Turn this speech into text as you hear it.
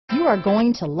you are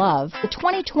going to love the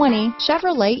 2020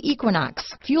 Chevrolet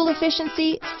Equinox. Fuel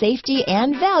efficiency, safety,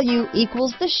 and value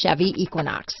equals the Chevy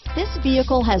Equinox. This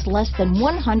vehicle has less than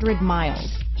 100 miles.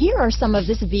 Here are some of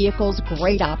this vehicle's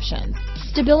great options: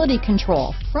 stability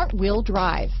control, front wheel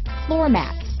drive, floor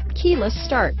mats, keyless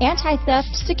start,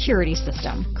 anti-theft security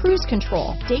system, cruise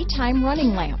control, daytime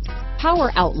running lamps, power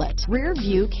outlet, rear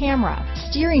view camera,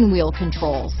 steering wheel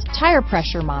controls, tire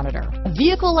pressure monitor. A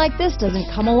vehicle like this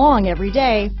doesn't come along every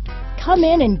day. Come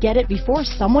in and get it before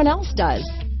someone else does.